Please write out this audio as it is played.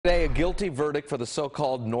Today, a guilty verdict for the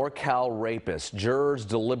so-called NorCal Rapist. Jurors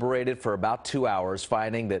deliberated for about 2 hours,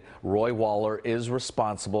 finding that Roy Waller is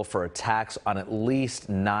responsible for attacks on at least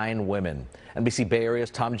 9 women. NBC Bay Area's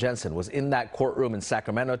Thom Jensen was in that courtroom in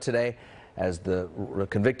Sacramento today as the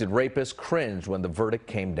convicted rapist cringed when the verdict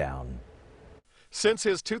came down. Since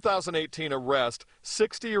his 2018 arrest,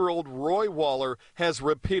 60-year-old Roy Waller has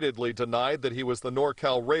repeatedly denied that he was the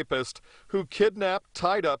NorCal Rapist who kidnapped,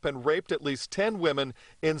 tied up, and raped at least 10 women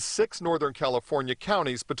in 6 Northern California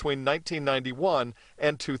counties between 1991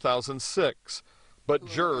 and 2006. But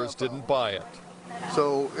jurors didn't buy it.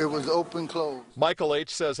 So it was open closed. Michael H.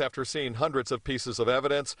 says after seeing hundreds of pieces of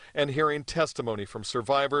evidence and hearing testimony from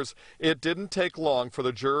survivors, it didn't take long for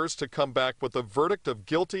the jurors to come back with a verdict of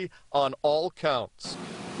guilty on all counts.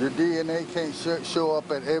 The DNA can't show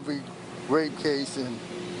up at every rape case and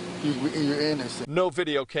you're innocent. No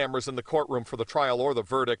video cameras in the courtroom for the trial or the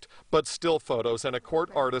verdict, but still photos and a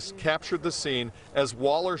court artist captured the scene as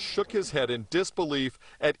Waller shook his head in disbelief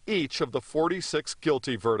at each of the 46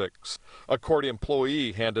 guilty verdicts. A court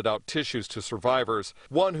employee handed out tissues to survivors,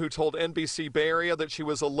 one who told NBC Bay Area that she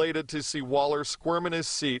was elated to see Waller squirm in his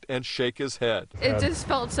seat and shake his head. It just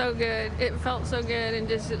felt so good. It felt so good, and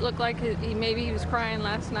just it looked like maybe he was crying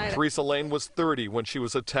last night. Teresa Lane was 30 when she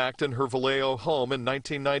was attacked in her Vallejo home in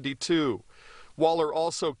 1992. Waller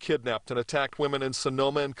also kidnapped and attacked women in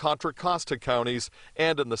Sonoma and Contra Costa counties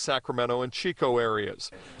and in the Sacramento and Chico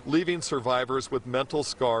areas, leaving survivors with mental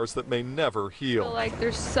scars that may never heal. I feel like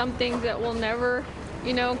there's some things that will never,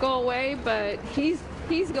 go away, but he's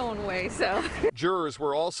going away, so. Jurors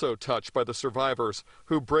were also touched by the survivors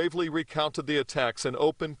who bravely recounted the attacks in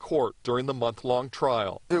open court during the month-long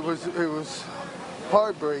trial. It was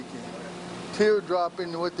heartbreaking.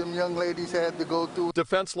 Tear-dropping what them young ladies had to go through.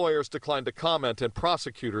 Defense lawyers declined to comment, and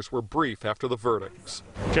prosecutors were brief after the verdicts.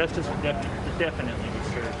 Justice definitely was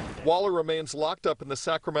served. Waller remains locked up in the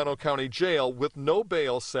Sacramento County Jail with no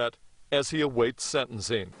bail set as he awaits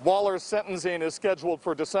sentencing. Waller's sentencing is scheduled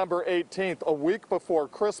for December 18th, a week before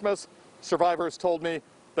Christmas. Survivors told me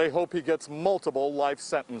they hope he gets multiple life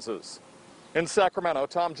sentences. In Sacramento,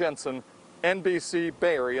 Thom Jensen, NBC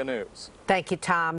Bay Area News. Thank you, Tom.